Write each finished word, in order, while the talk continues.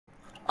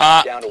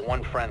Down to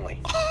one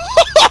friendly.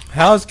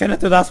 How is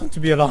Kenneth the last one to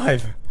be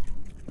alive?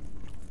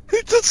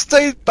 He just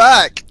stayed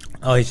back.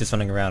 Oh, he's just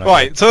running around. Okay.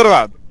 Right, turn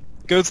around.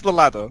 Go to the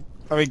ladder.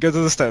 I mean, go to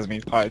the stairs,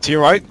 Alright, to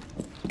your right.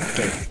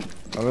 Okay.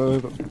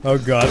 Oh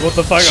god, what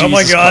the fuck? Oh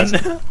my Jesus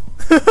god!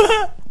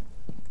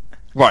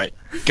 Right,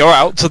 go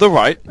out to the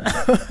right.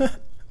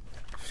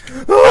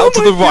 Oh Out to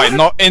my the right, God.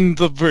 not in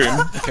the room.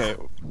 Okay.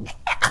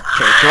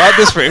 Okay, go out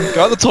this room,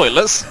 go out the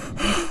toilets.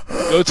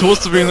 Go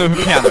towards the room with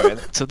the piano in.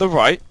 To the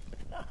right.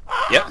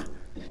 Yep.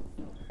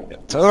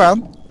 Yep. Turn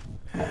around.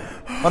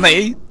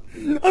 180.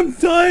 I'm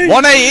dying!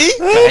 180!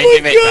 Oh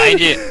my Behind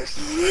you, god!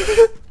 behind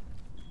you.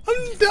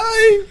 I'm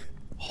dying!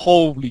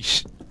 Holy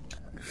sh...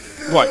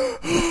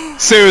 Right.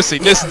 Seriously,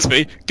 listen to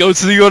me. Go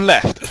to your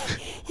left.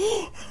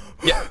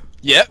 Yeah.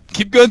 Yep.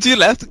 Keep going to your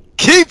left.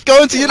 Keep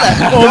going to your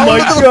left. Oh my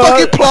Look at the God.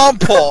 fucking plant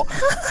pot.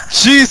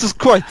 Jesus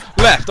Christ.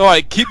 Left.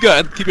 Alright, keep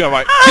going. Keep going.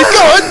 Right. Keep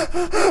going.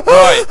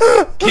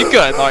 Alright. Keep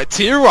going. Alright,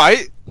 to your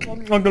right.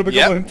 I'm gonna become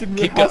Yep. him.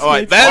 Keep going.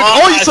 Alright, man. then.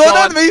 Oh, Oh, you I saw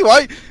saw an enemy,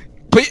 right?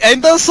 Put aim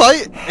down the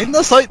sight. Aim down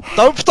the sight.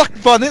 Don't stuck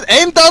running.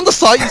 Aim down the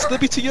sight. It's gonna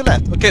be to your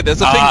left. Okay,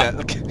 there's a thing there.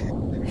 Okay.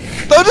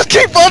 Don't just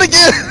keep running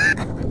it.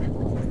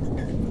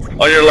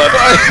 On your left.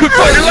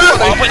 On your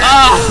left.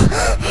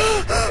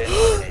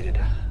 Eliminated.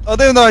 I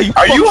don't know.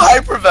 Are you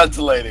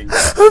hyperventilating?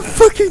 I'm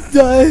fucking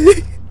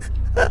dying!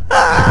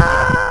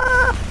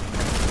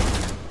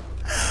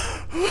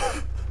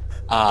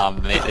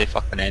 Mate, they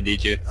fucking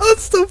ended you.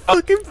 That's so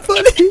fucking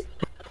funny!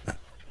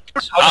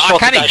 I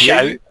can't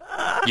hear you.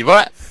 You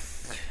what?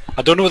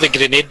 I don't know where the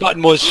grenade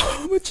button was.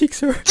 My cheeks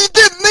hurt. You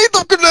didn't need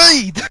the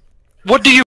grenade. What do you